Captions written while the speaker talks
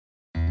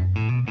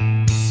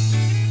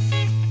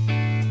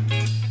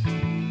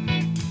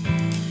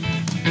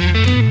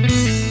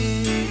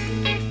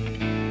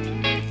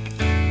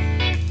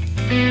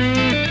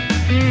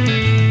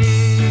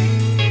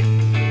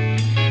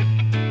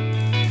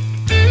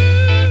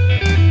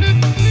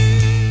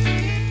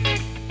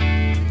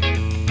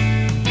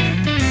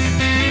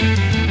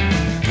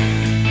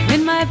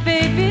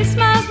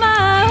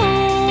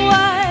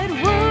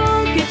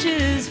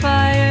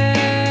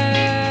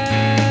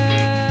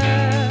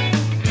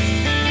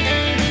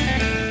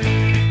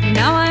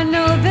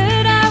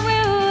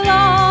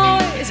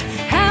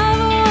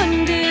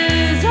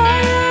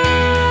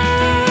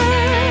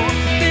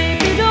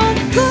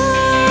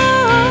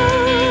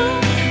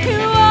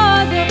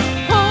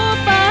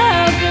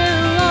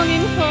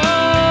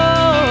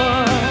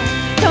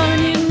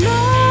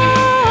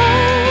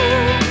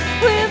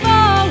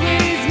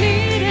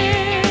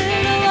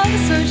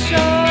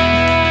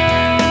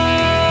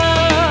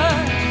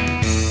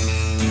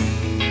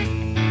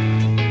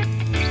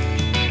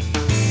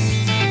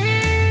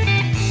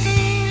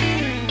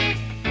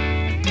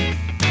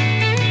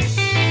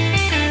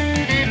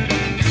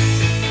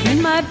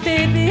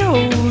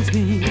holds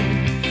me.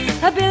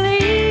 I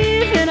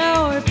believe in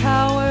our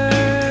power.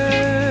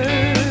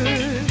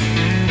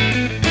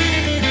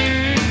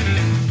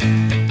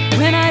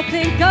 When I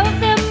think of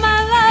them, my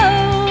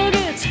love,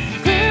 it's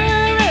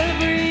clear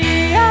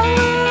every hour.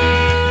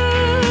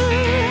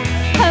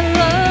 I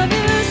love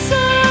you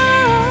so.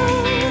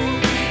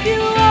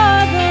 You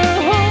are the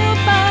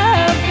hope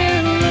I've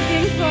been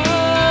looking for.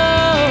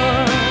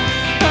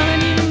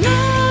 And you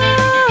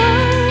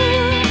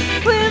know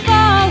we've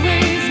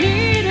always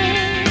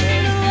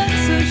needed love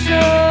so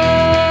sure.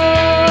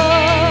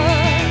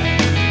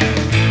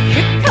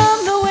 Here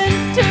come the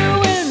winter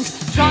winds,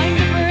 trying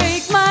to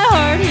break my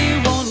heart. He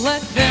won't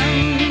let them.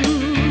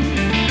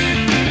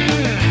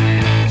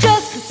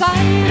 Just the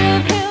sight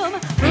of him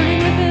burning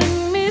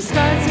within me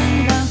starts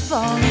and I'm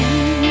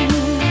falling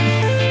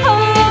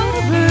all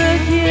over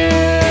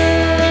again.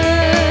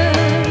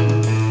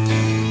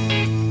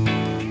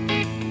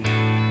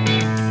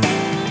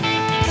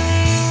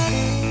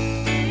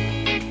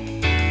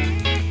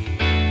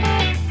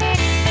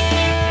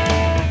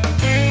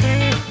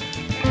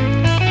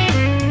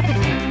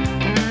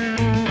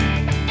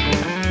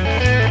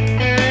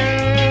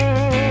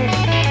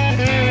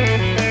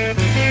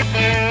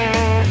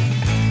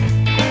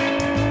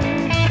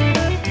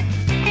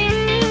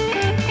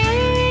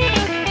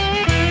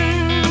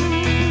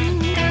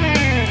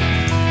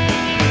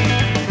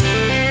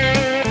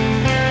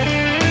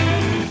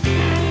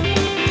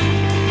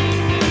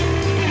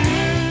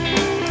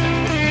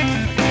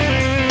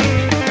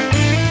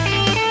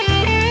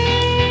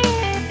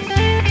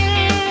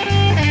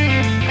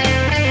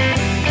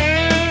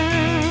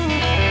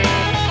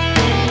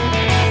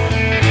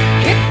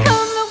 Here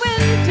come the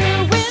winter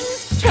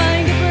winds,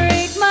 trying to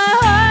break my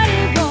heart.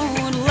 He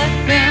won't let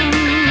them.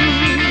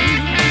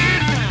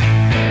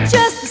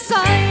 Just the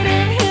sight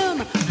of him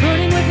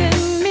burning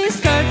within me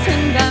starts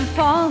and I'm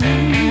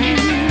falling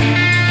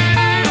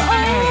all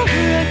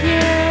over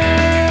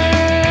again.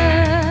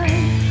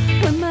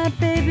 When my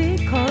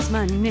baby calls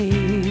my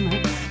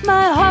name,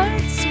 my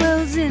heart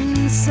swells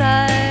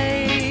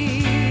inside.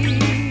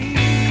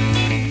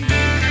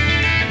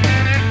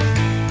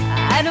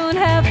 I don't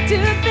have to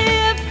be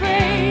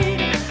afraid.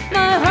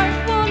 My heart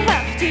won't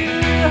have to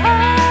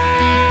hide.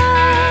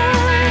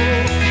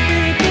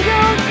 If you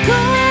don't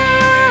go,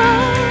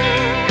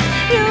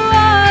 you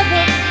are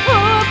the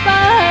hope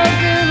I've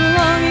been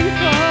longing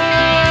for.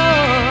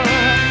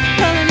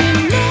 And you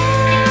know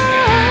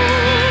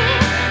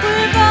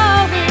we've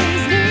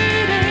always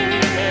needed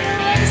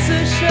love so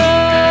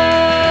sure.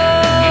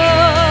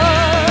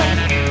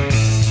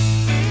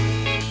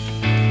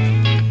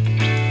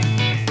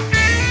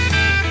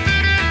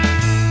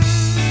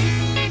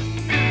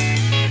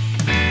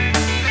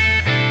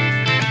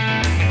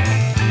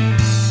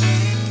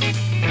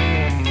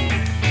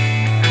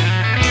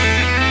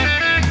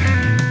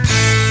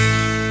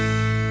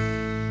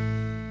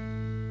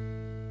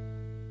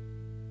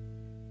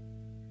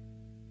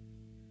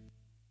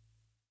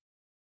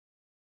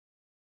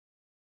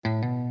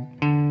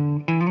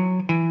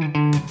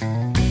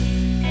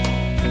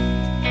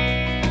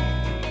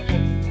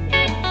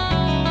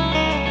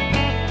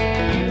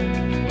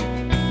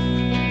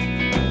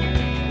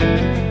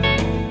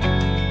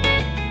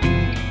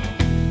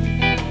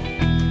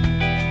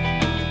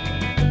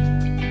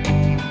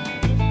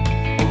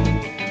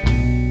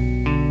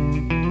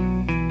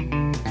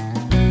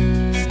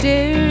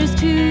 Stairs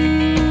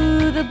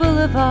to the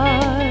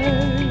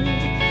boulevard,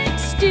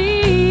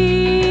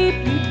 steep,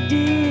 you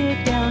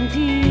dig down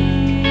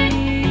deep.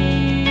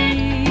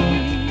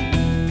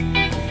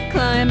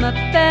 Climb up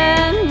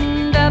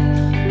and up,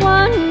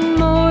 one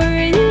more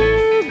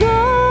you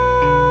go.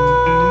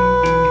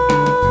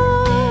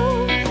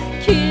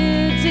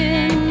 Kids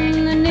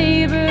in the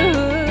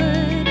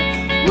neighborhood,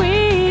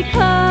 we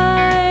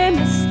climb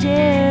the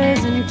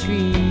stairs and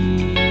trees.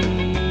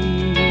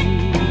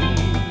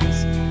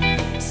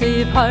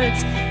 Save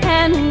hearts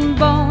and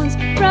bones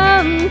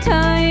from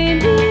time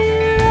to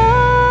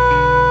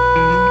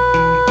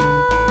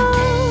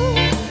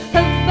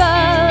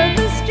above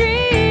the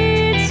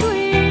streets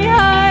we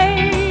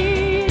hide,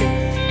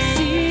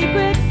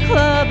 secret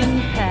club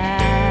and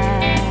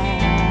pact.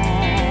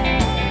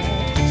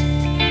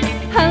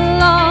 I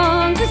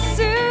long to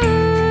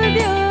soothe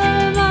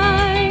your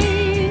mind,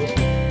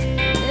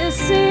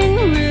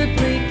 missing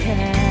Ripley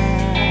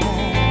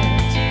cat,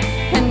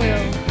 and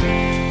we'll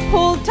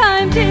hold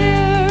time,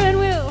 dear, and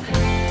we'll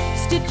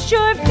stitch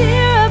your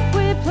fear up.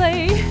 We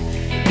play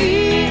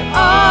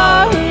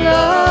E.R. Love,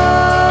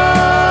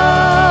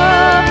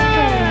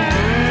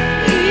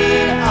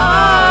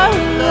 E.R.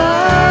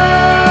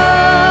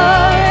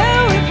 Love,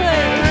 and we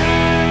play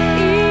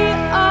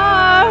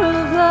E.R.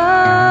 Love.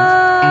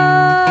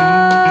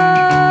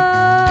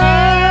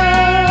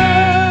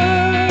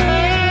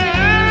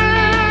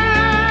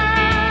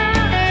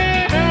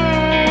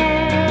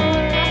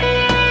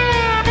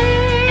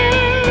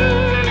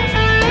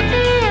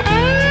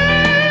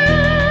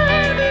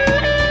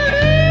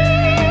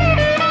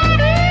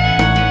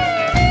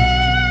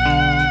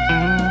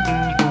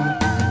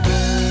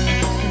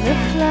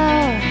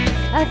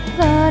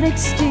 not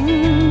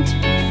extinct,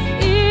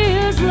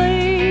 is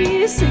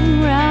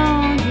lacing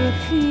round your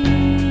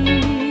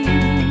feet.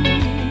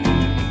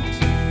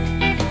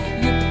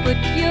 You put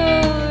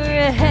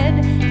your head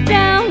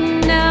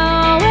down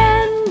now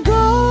and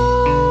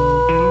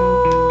go.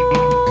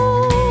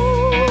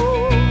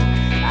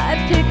 I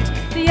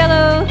picked the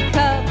yellow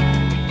cup,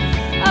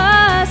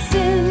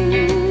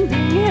 ascending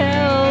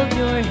held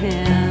your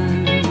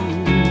hand.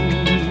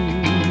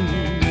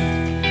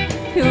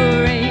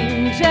 Your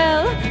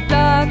angel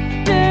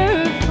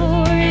doctor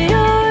for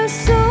your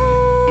soul.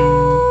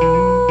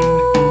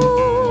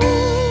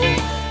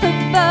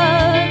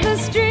 Above the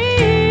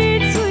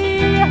streets we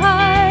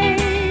hide,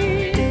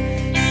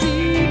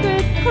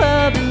 secret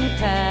club and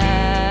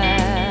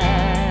pact.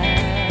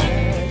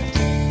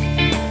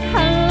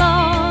 How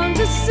long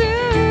to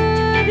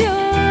soothe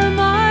your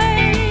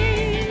mind,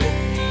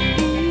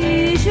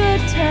 ease your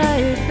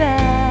tired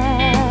back.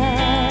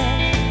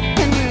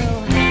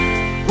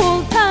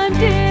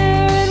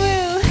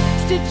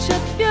 Stitch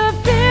up your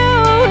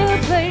feel, we'll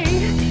play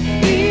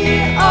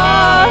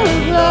E.R.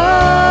 of love.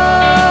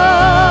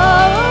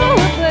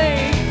 We'll play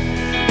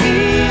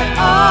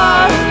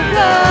E.R. of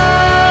love.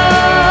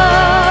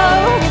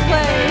 We'll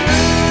play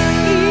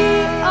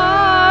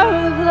E.R.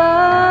 of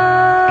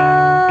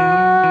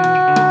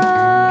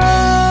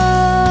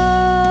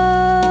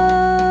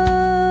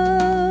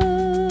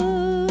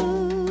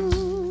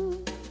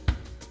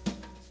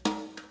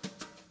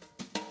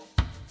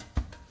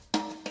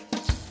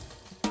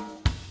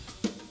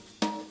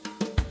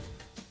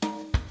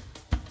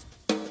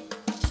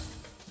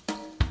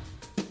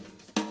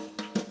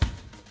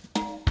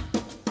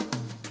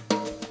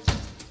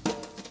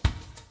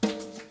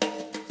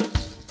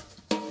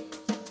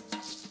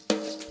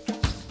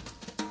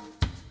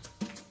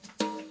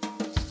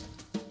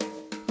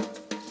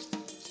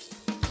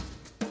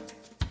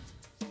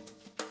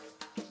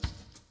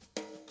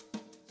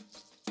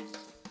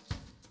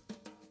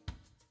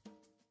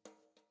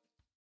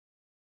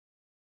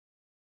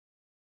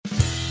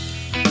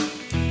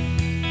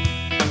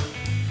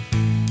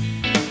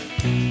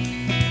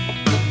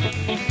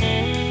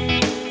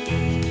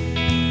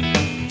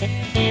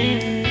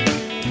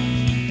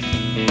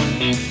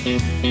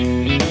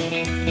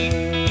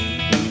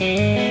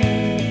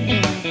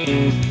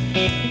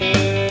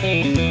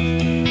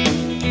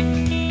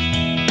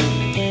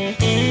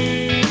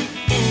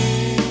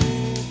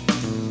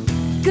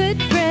good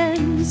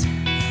friends,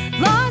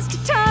 lots to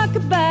talk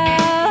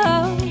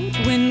about.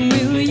 When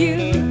will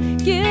you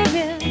give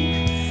in?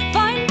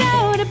 Find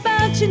out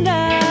about you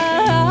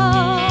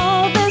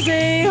now. There's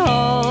a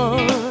hall,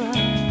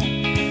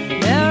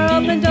 there are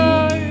open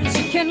doors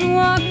you can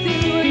walk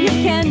through, you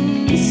can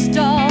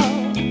stall.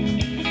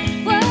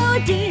 Well,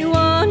 what do you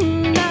want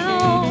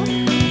now?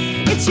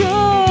 It's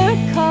your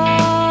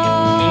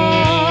call.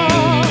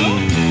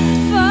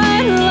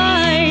 Fine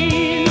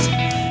lines,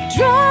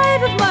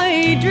 drive of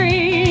my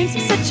dreams,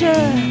 such a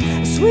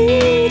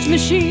sweet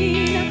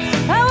machine.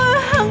 Power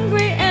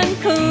hungry and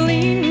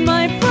clean,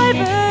 my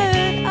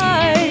private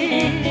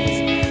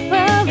eyes.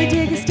 Well, they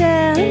take a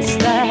stance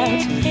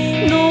that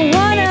no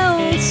one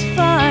else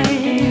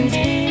finds.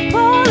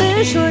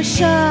 Polish or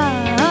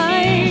shine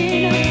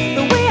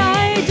the way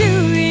I do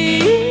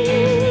you.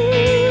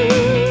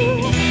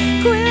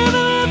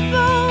 Quiver of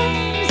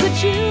bones that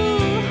you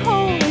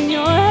hold in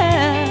your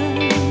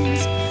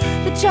hands,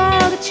 the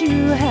child that you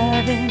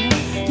have in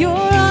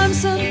your arms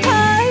sometimes.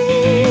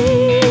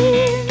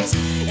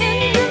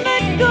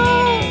 Intimate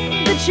gold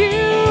that you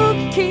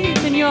keep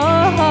in your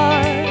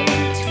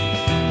heart,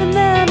 and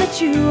then that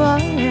you are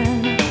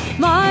in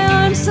my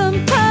arms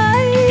sometimes.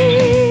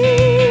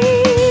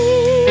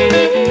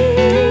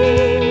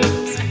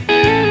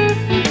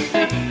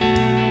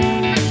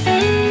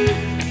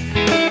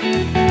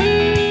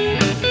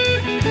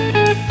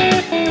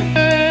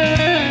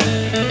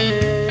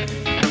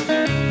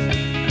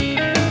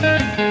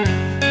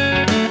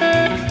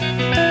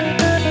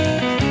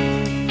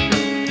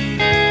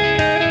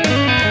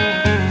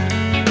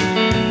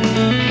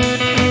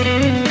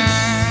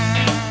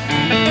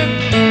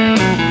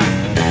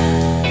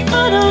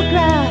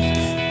 Photograph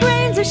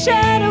grains of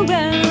shadow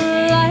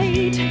and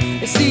light.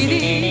 I see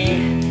the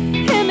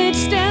image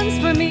stands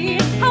for me.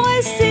 How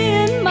I see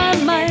in my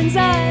mind's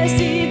eye.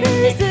 See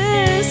there's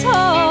this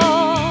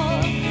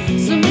hall,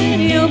 so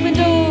many open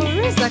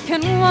doors I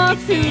can walk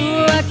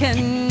through, I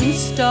can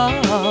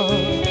stall.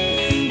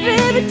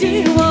 Baby, do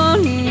you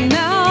want me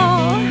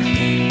now?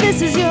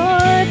 This is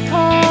your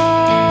call.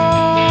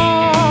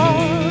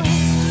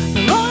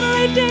 The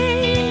lonely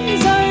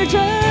days are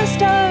just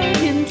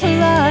starting to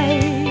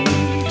light.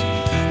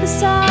 The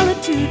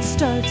solitude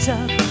starts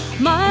up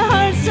my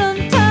heart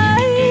sometimes.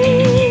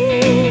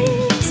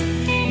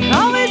 You're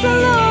always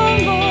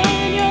alone, boy,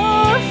 in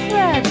your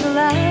fragile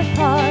at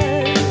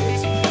heart.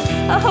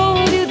 I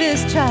hold you,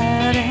 this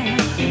child,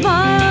 in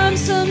my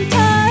arms sometimes.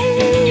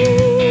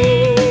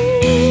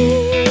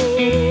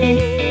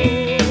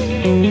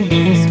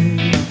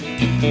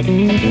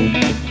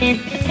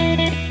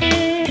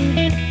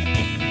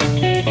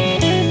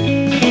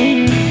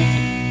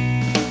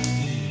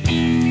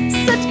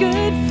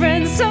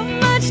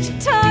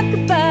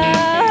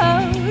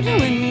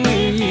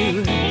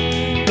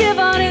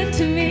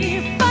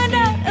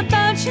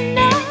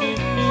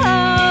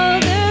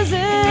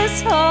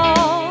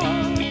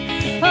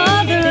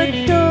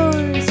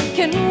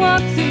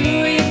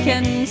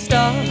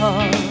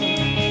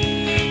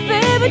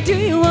 but do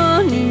you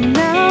want me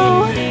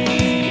now?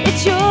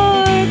 It's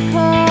your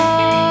call.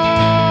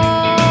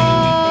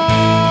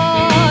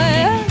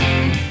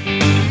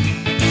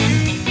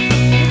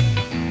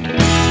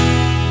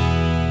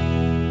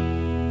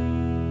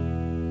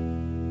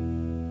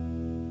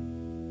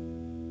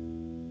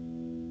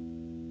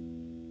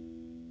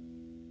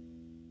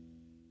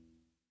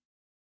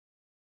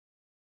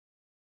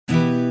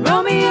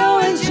 Romeo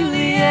and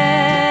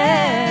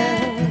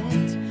Juliet,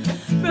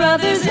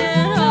 brothers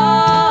in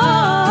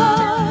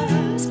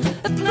arms,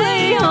 a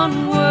play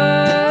on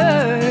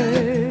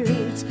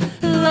words,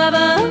 love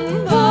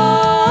unborn,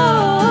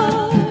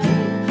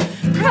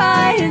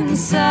 cry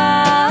inside,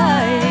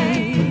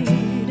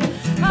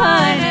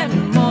 pine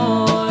and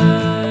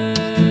mourn.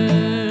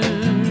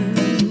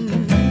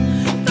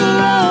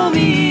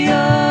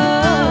 Romeo,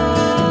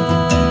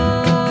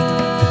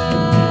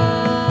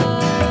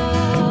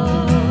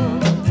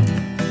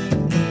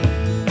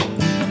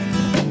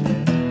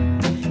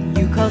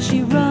 you call,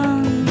 she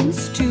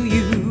runs to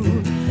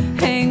you,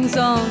 hangs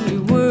on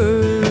your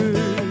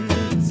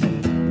words.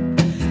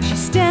 She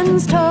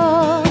stands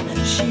tall,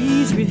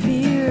 she's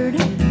revered,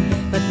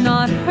 but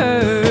not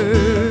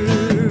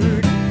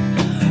heard.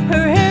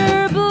 Her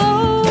hair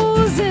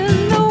blows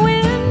in the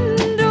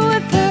wind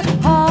with her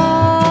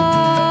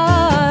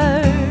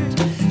heart.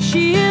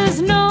 She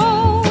is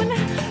known,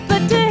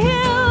 but to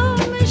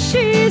him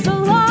she's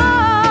alive.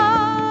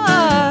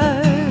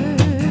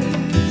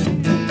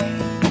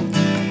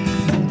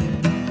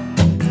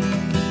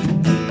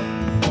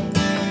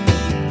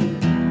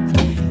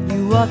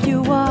 You walk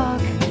your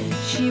walk,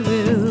 she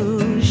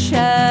will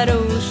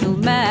shadow, she'll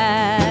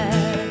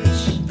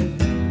match,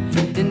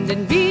 and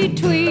in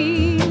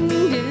between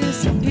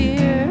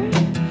disappear,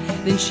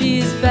 then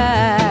she's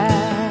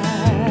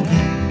back,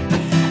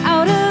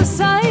 out of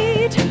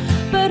sight,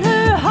 but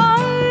her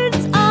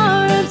heart's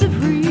arms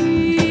have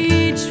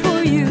reached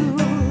for you.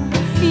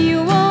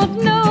 You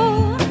won't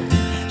know,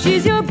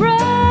 she's your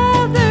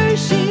brother,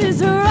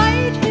 she's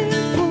right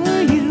here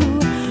for you.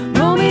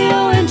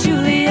 Romeo and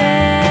Juliet,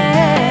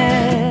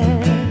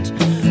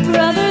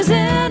 brothers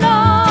in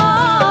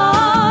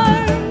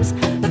arms,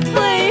 a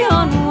play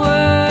on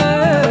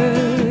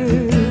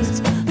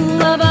words,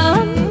 love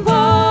unborn,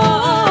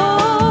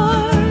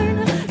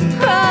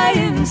 cry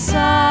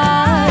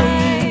inside,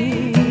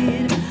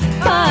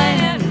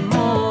 pine and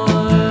mourn.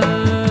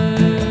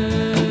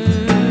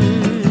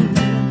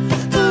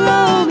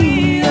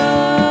 Romeo,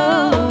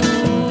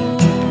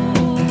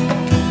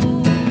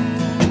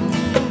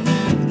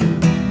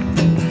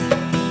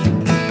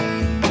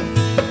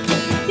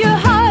 your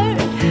heart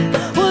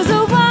was a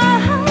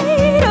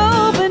wide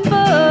open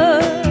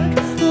book.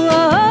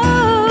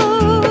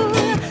 Whoa,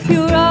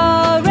 you're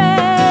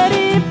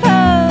already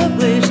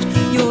published.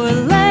 Your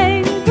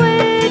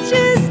language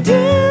is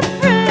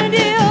different.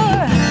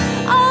 You're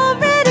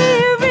already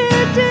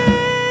written.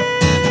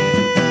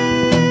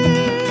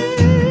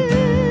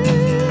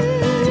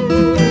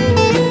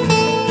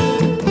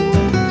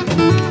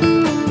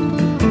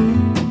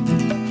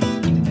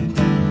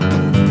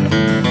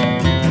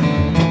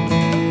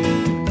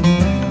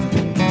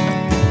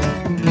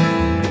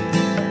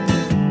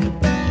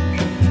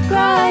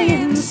 Cry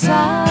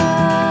inside,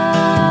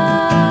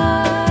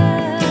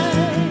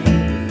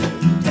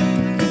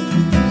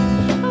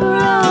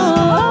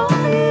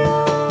 Romeo.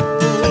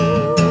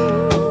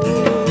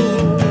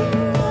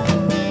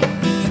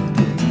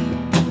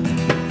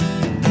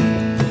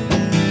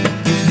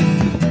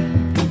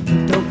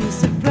 Don't be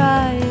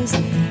surprised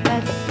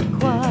at the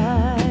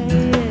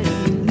quiet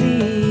you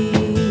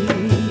leave.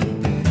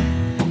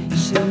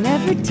 She'll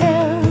never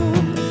tell,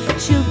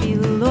 she'll be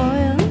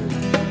loyal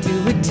to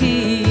a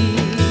T.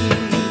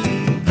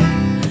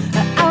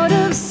 Out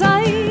of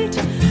sight,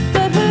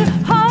 but her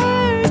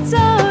heart's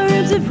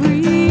arms have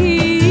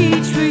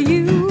reached for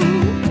you.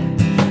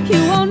 You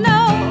won't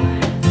know,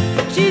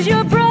 she's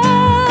your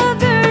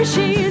brother,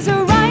 she's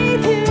right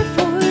here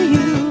for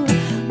you.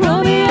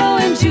 Romeo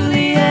and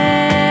Juliet,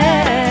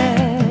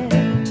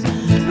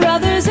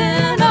 brothers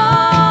in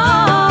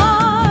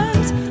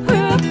arms,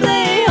 we're a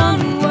play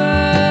on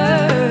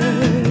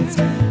words,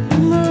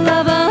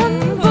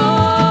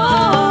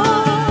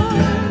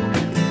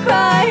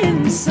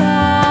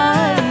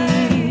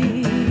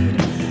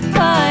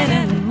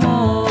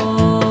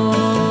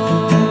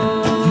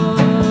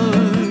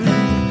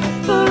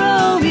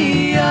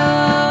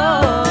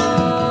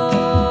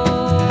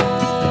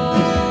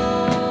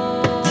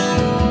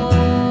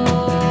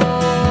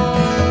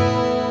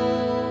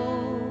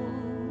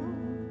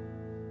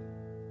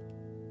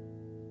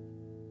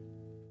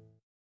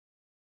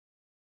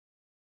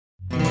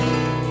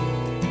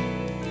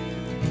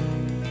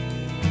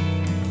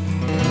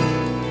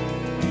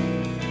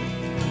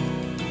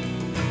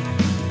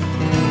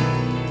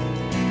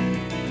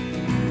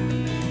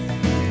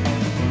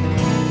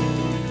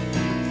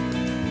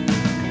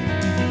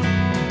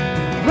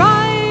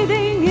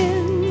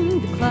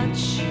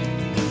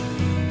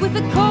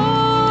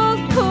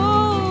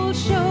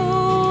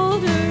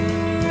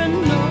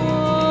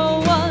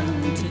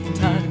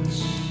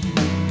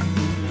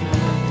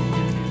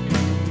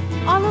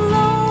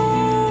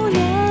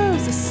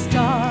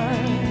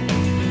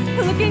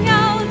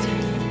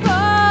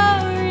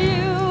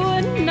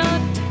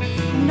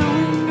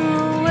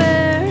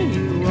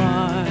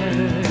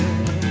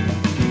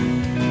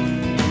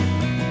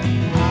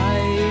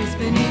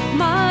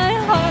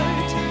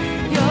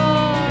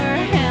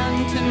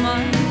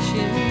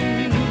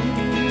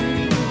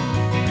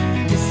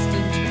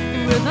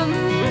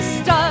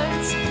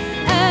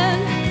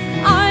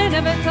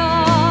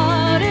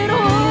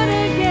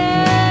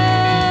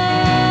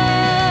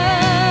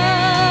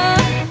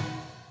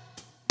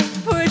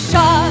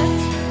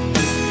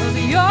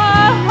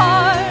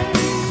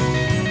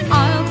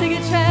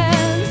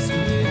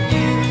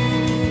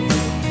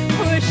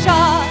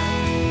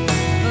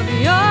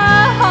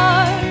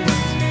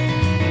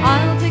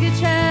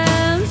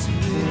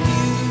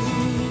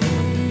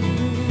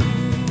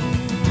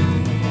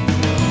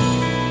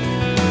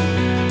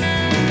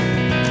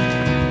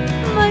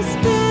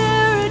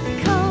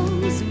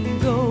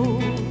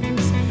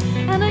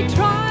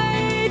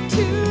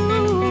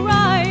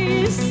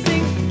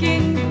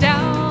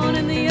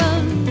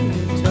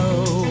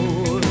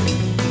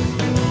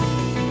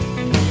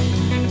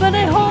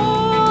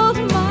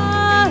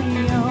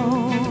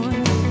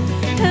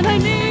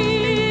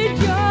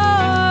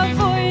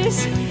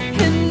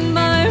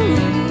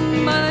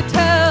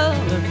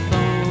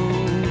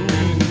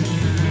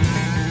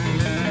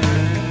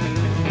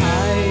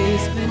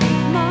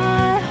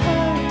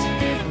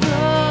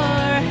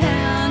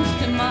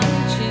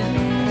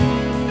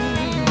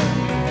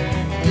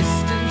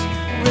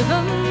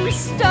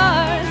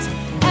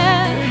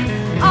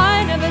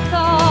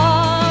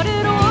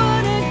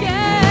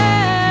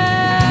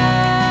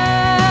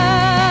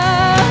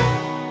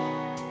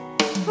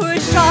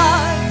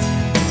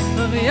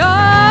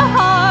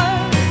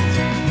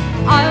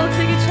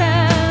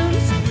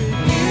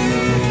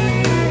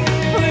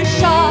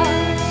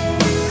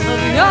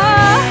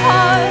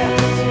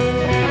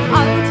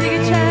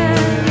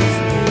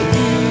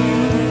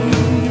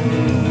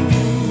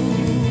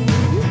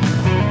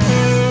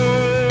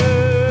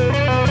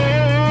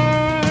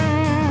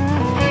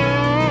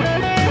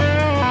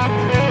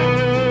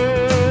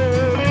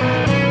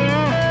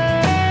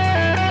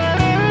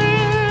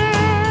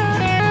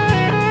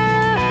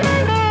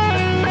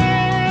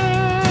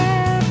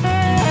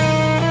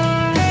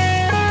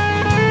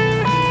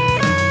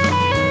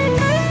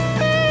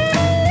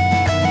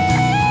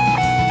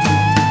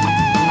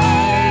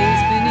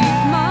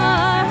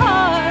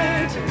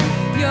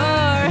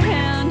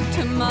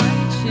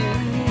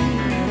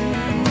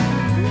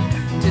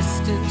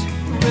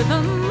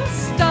 rhythm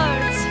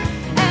starts,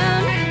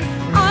 and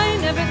I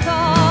never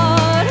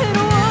thought it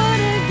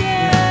would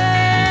again.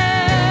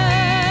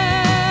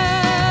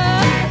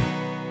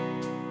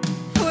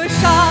 For a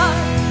shot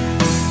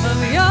of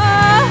your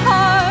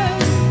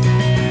heart,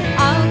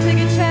 I'll take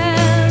a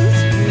chance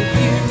with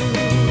you.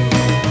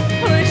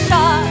 For a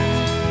shot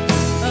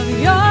of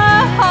your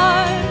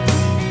heart,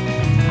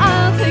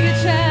 I'll take a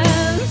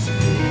chance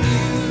with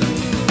you.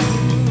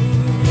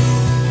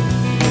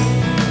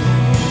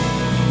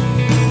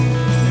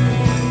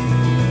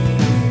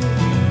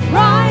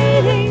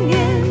 Riding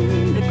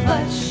in the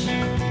clutch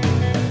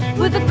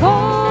with a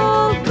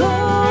cold,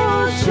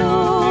 cold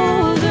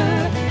shoulder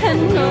and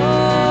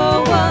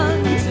no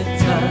one to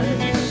touch.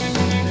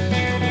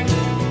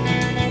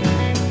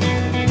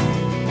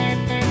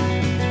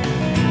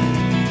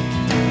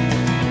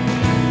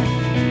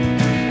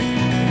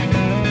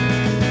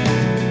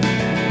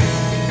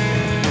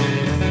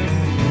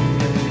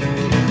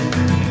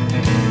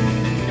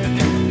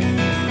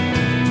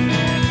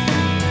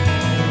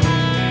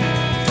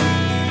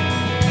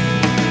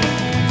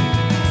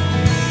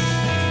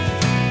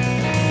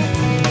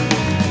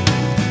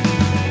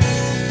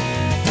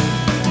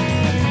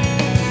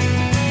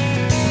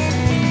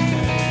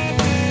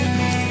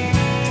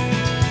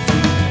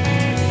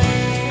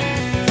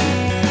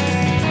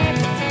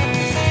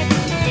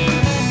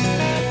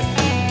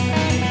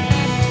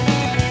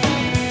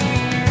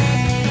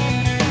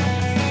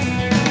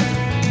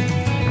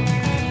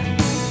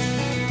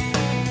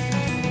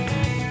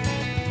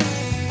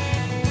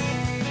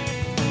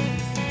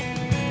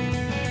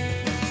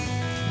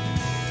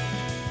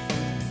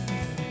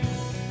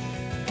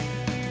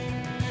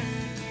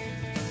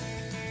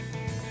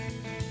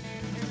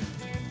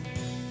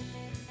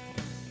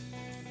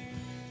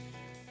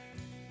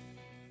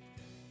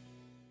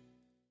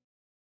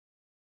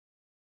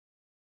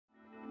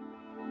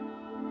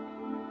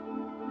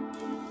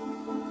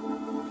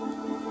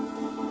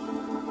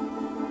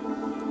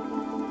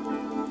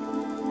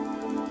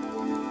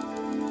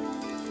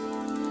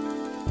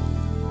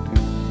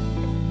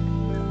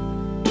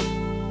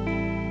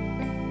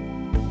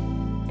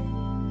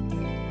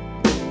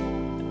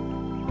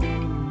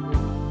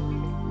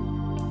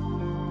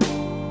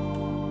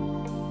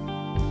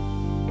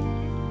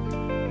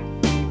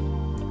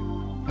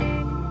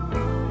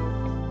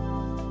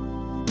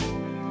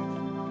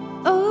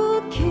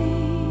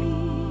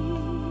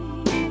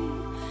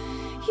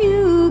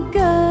 You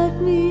got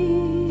me.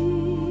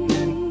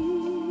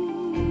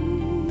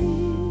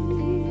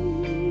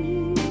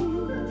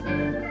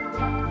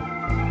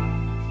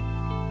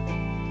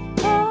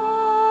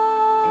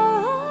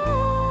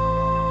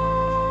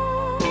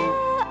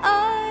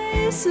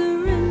 I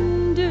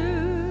surrender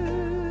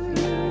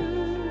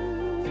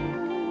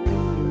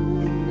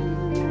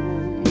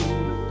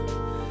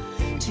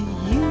to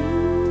you.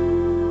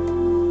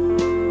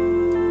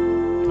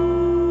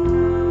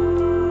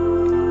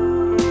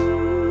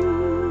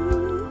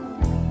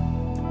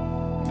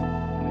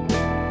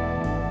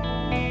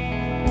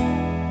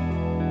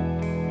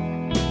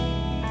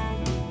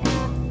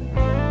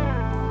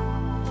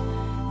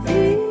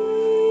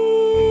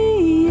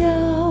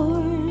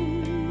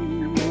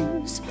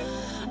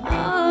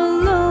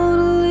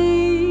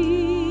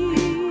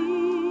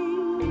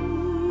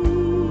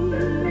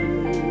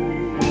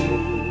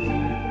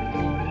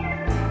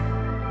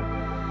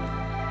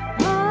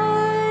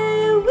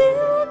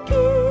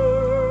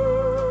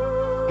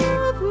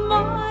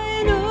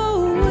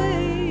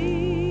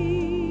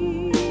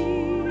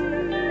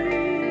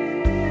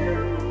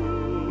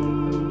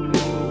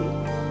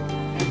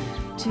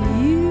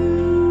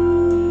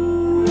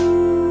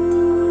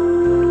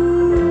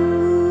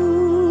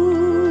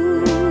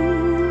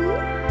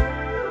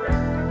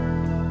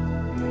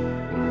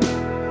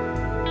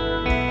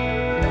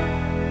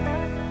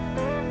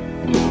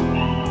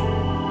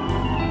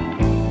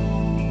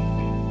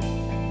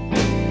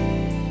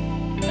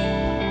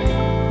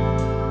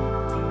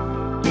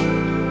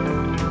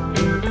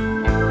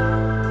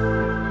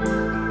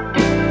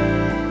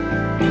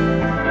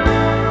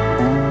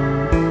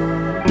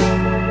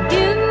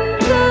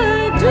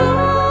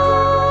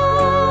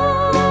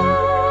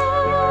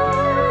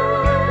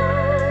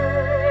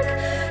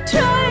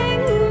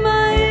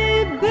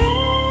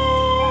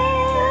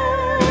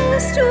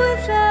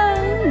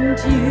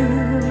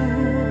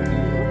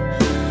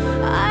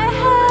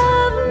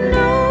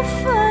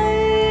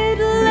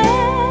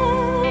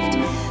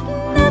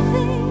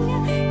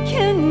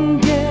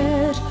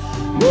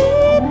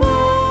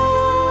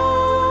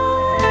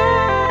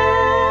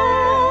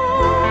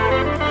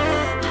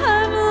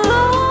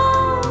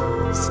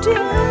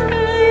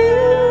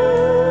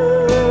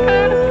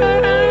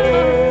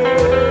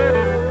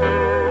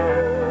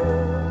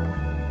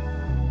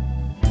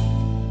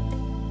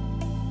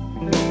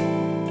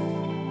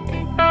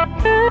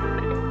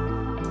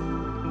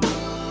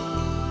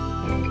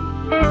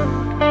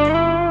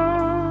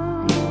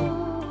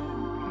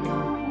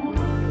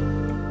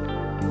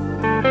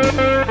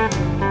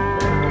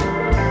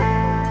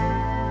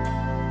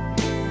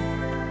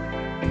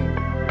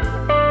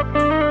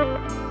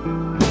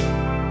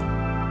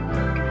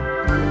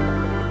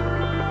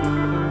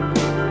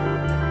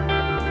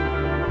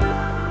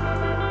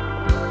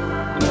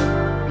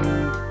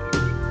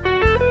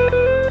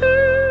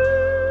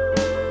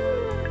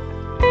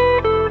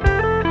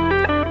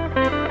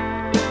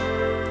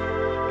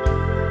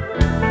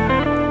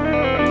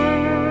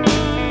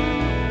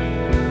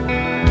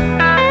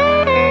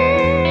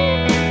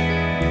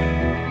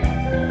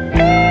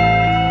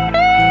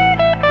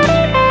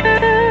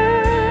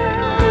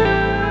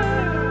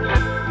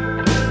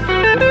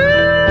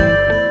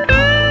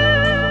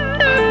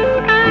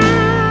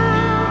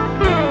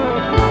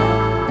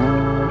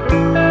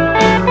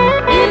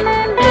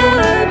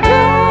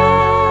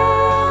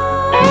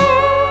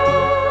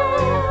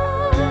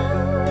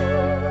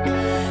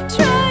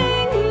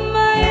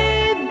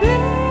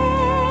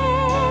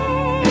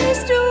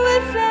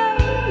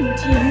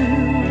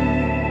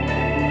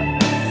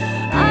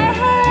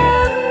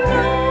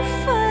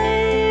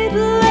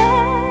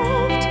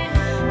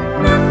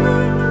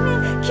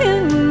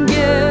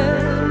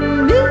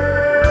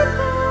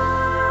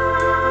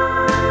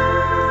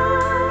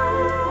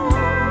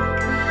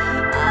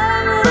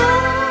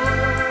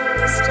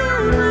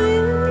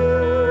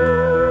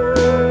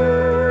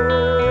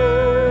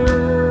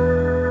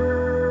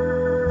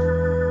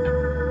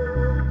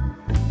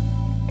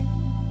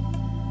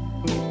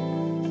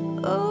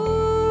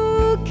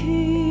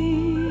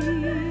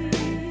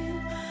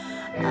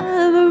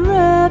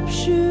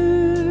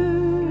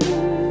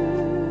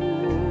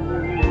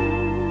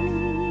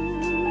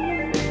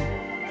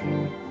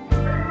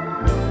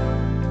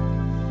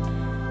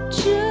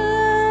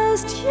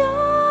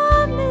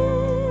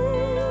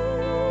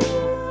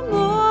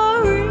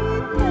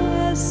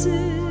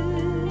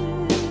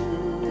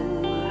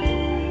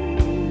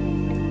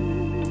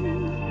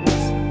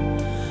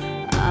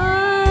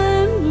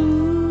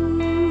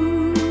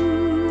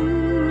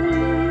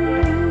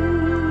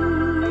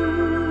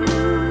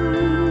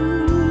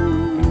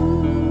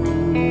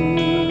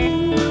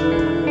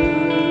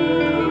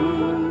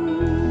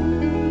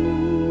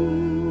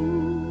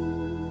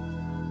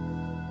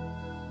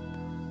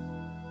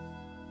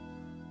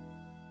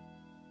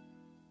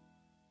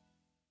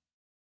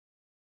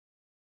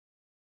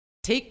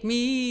 take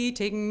me,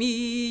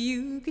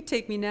 you could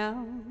take me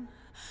now.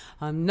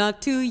 I'm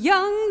not too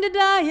young to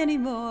die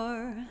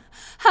anymore.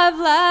 I've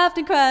laughed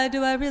and cried,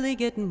 do I really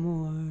get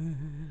more?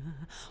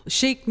 Well,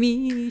 shake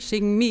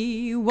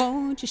me,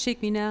 won't you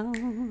shake me now?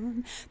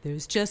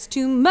 There's just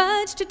too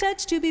much to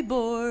touch to be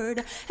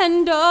bored,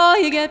 and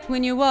all you get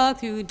when you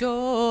walk through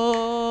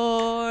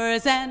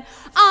doors. And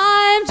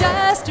I'm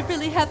just a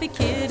really happy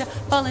kid,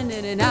 falling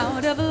in and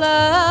out of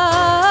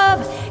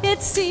love.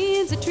 It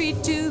seems a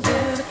treat to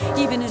live,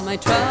 even in my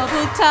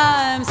troubled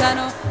times. I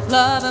know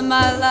love in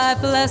my life,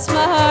 bless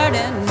my heart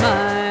and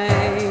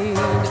mind.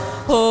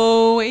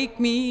 Oh, wake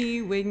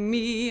me,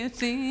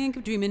 think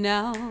of dreaming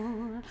now.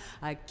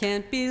 I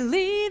can't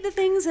believe the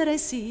things that I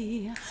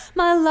see,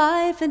 my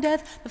life and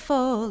death, the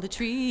fold of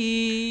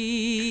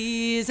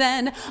trees.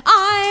 And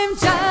I'm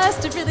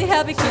just a really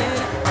happy kid,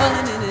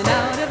 falling in and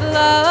out of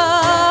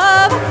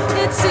love.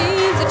 It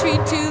seems a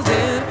treat to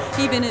live,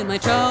 even in my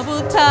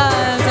troubled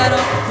times. I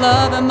don't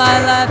love in my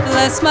life,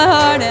 bless my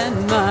heart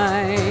and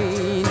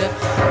mind.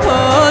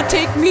 Oh,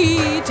 take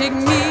me, you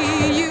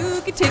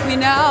can take me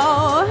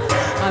now.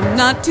 I'm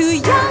not too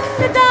young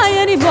to die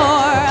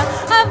anymore.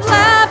 I've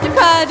laughed and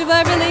cried, do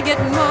I really get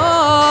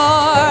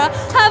more?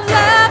 I've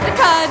laughed and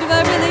cried, do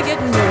I really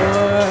get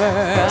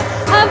more?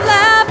 I've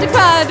laughed and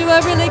cried, do I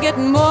really get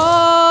more?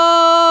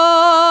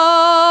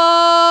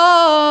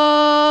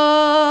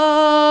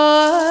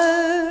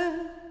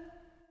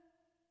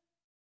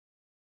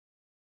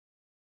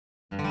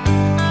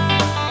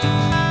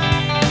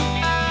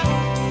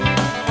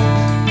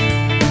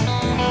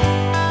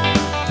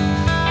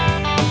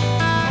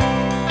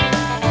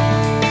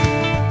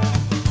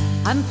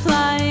 I'm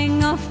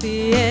flying off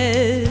the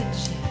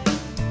edge,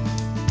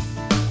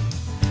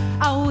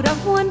 out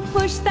of one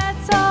push,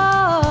 that's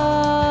all.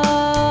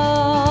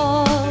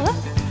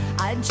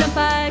 I jump,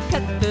 I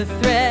cut the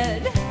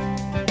thread.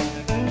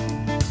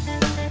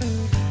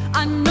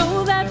 I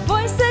know that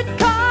voice that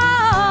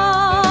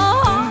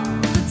calls,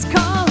 it's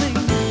calling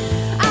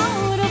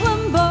out of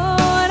limbo,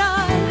 and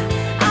I'm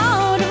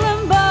out of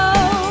limbo.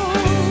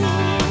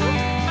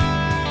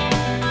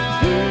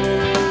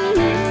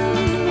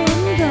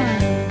 I'm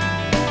done.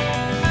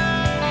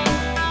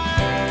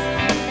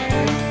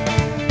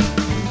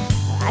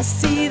 I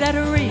see that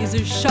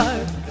razor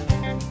sharp,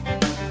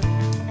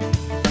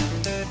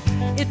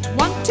 it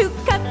want to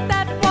cut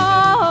that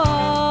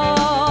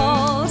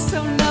wall.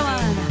 So now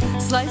I'm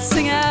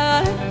slicing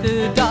out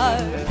the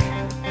dark.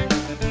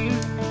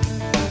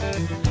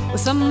 Will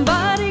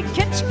somebody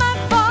catch my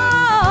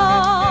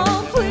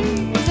fall,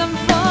 please? I'm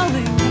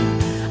falling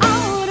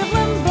out of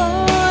limbo,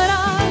 and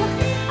I'm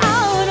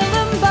out of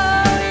limbo,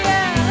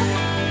 yeah.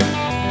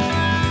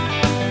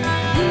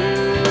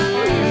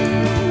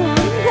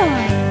 I'm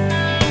done.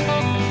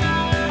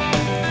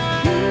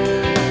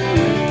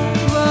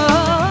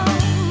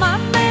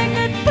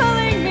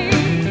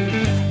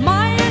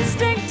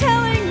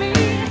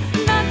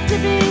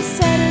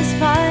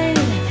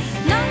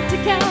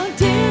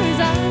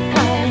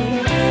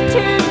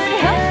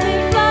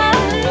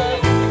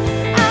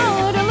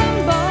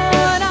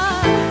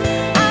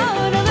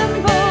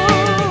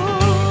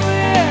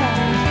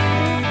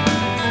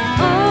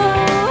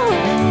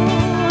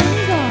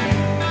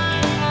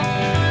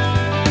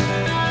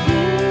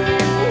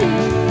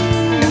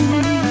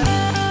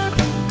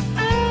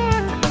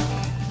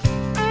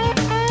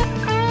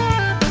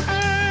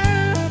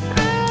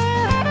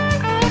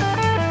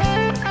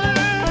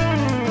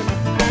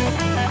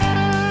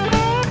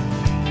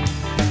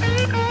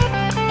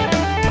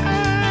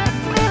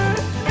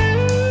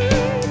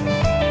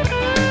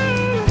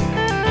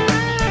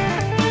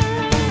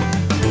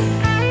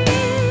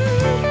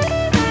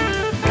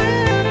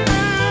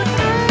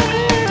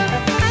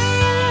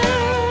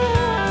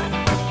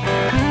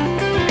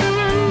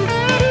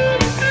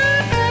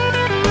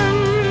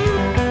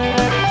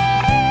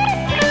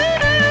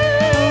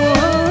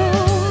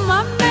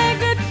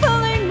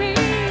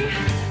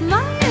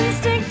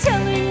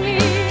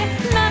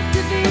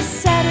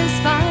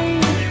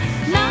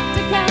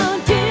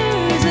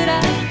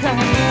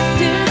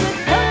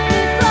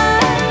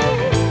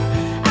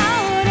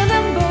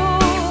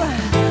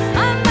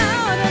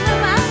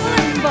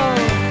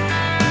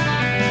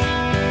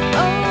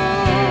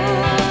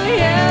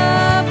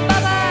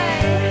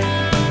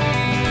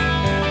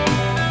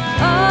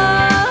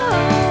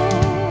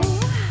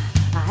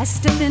 I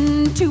step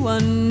into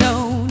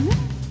unknown.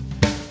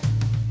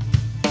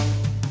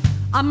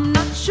 I'm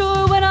not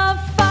sure what I'll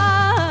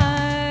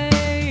find,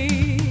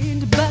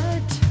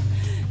 but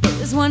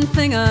there's one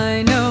thing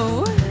I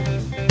know.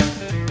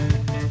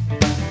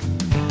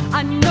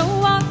 I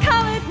know I'll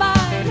call it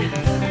mine.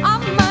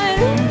 I'm mine.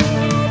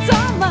 It's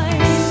all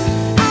mine.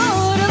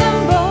 Out of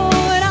limbo,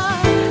 and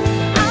I'm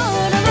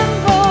out of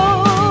limbo.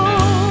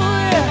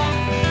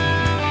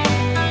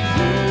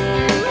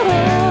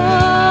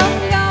 I'm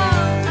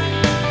gone.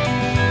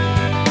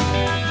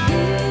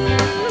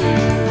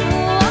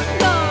 I'm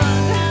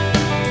gone.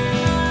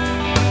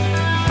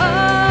 Oh,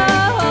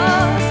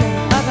 say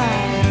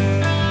bye-bye.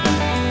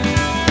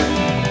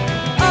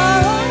 Oh,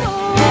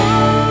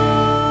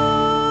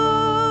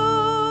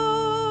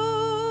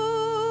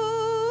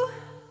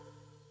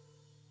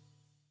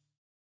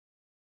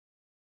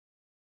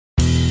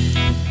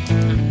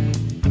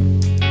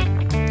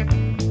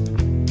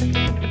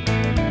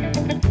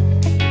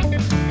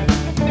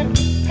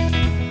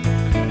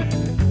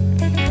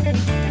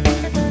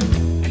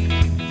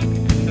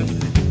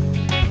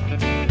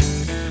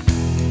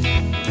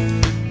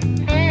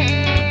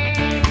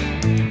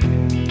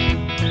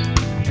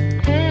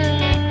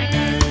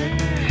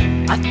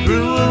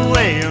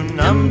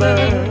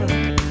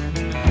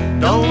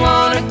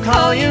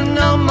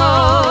 no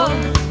more.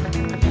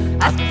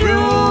 I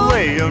threw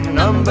away your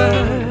number.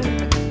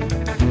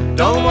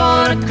 Don't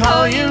wanna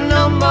call you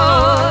no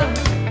more.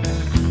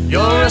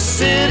 You're a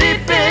city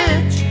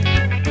bitch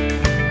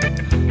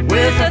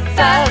with a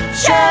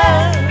Thatcher.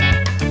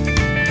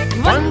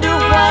 Wonder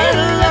why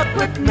you look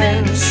with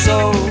men so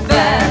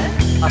bad.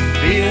 I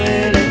feel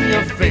it in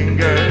your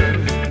finger,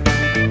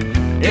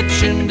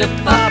 itching to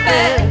pop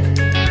it.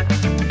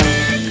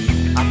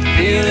 I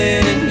feel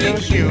it in your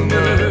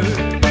humor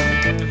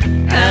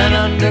and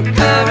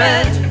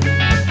undercurrent.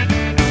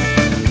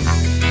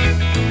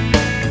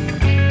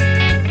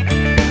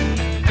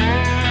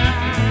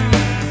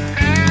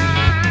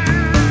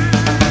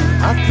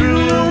 I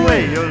threw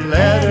away your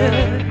letter.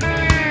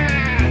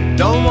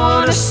 Don't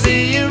wanna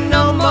see you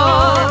no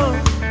more.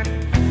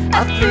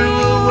 I threw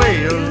away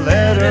your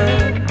letter.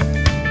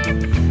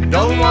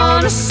 Don't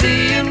wanna see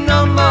you no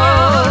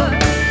more.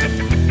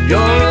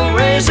 You're a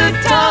razor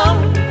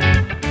tongue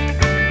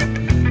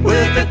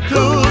with a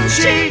cool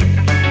cheek.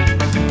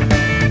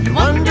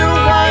 Wonder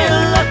why you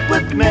look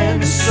with men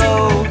so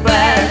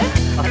bad.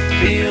 I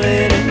feel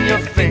it in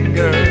your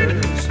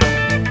fingers,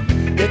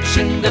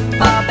 itching to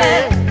pop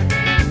it.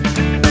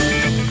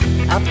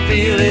 I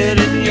feel it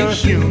in your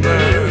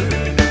humor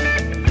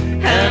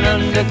and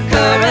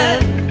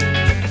undercurrent.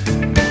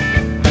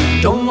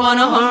 Don't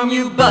wanna harm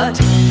you, but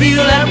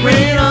feel that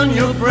rain on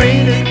your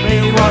brain. It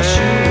may wash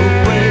you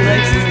away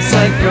like some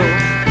psycho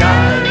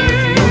guy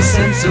with no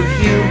sense of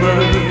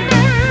humor.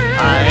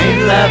 I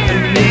ain't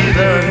laughing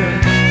either.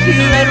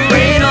 Feel that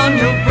rain on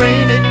your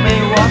brain. It may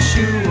wash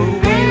you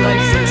away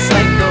like some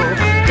psycho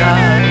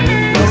guy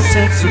with no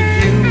sense of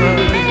humor.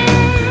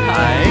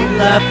 I ain't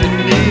laughing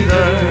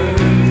either.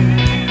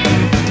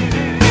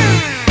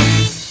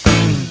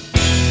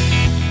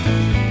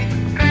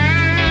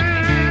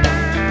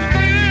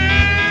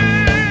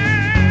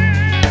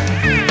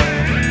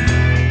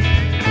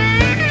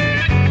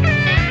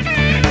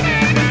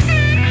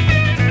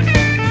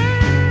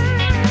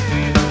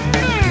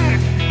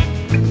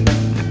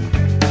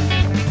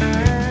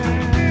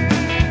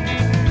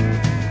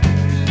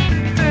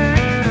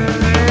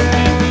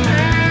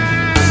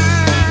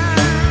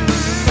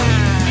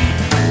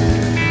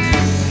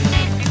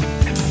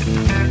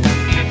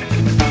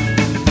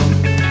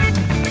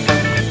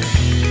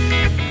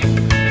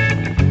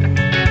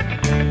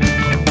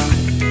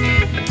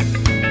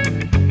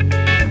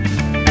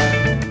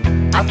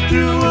 I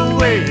threw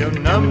away your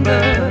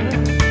number.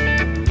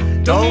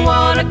 Don't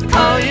wanna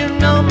call you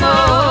no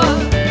more.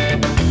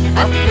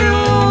 I threw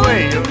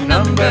away your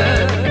number.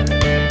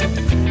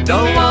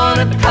 Don't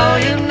wanna call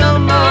you no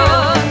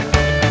more.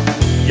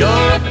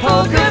 You're a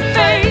poker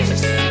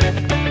face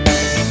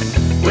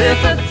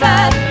with a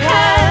fat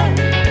hat.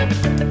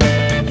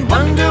 You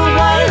wonder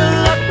why you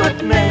look with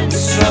men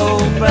so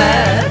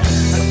bad.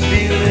 I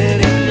feel it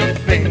in your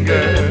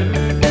finger,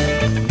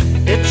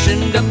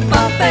 itching to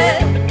pop it.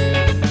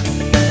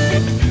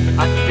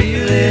 I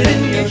feel it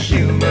in your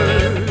humor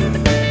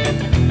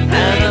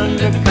and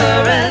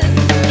undercurrent.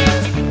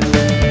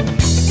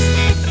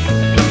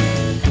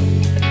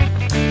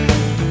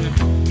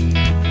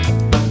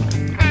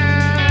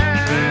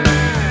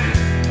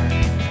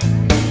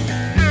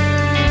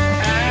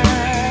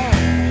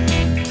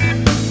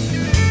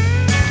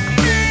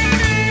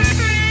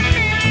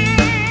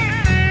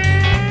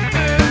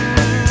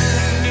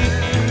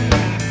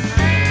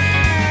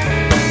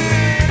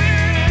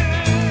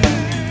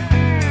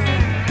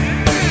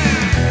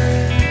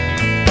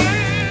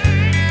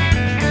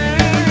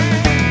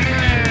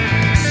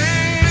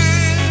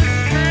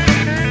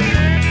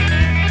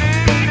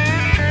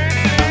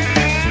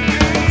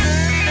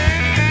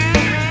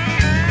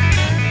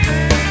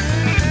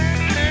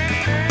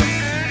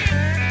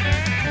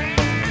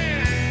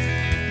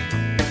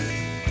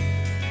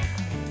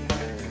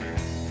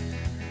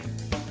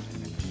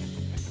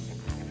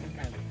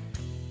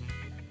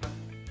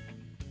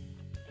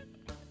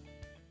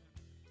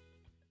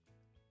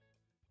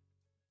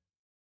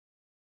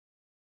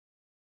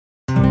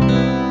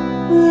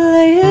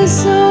 Lay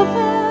us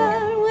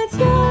over with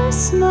your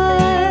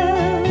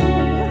smile.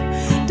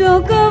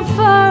 Don't go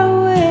far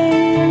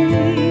away.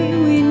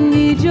 We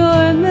need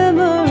your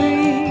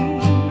memory.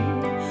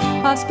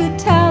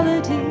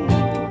 Hospitality,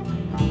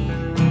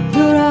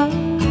 you're our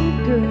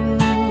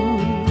girl.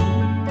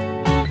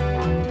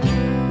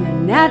 Your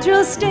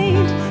natural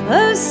state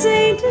of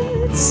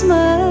sainted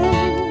smile.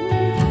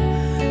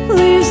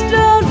 Please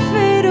don't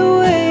fade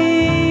away.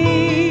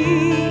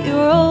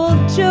 Your old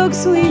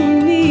jokes we need.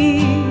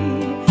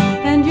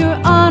 Your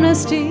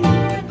honesty,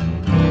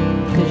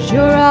 'cause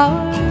you're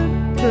our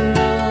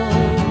girl.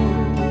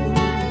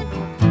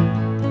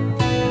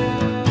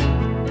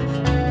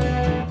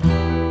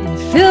 And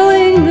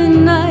filling the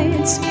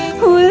nights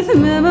with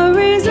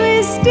memories we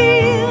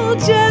steal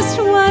just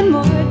one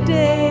more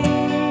day.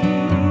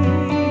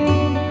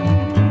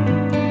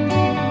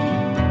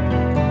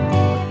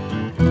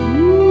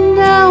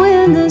 Now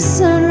in the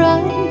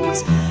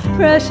sunrise,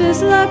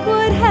 precious luck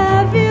would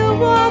have you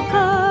walk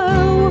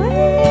our way.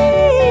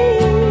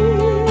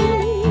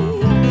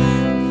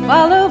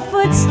 Follow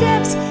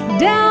footsteps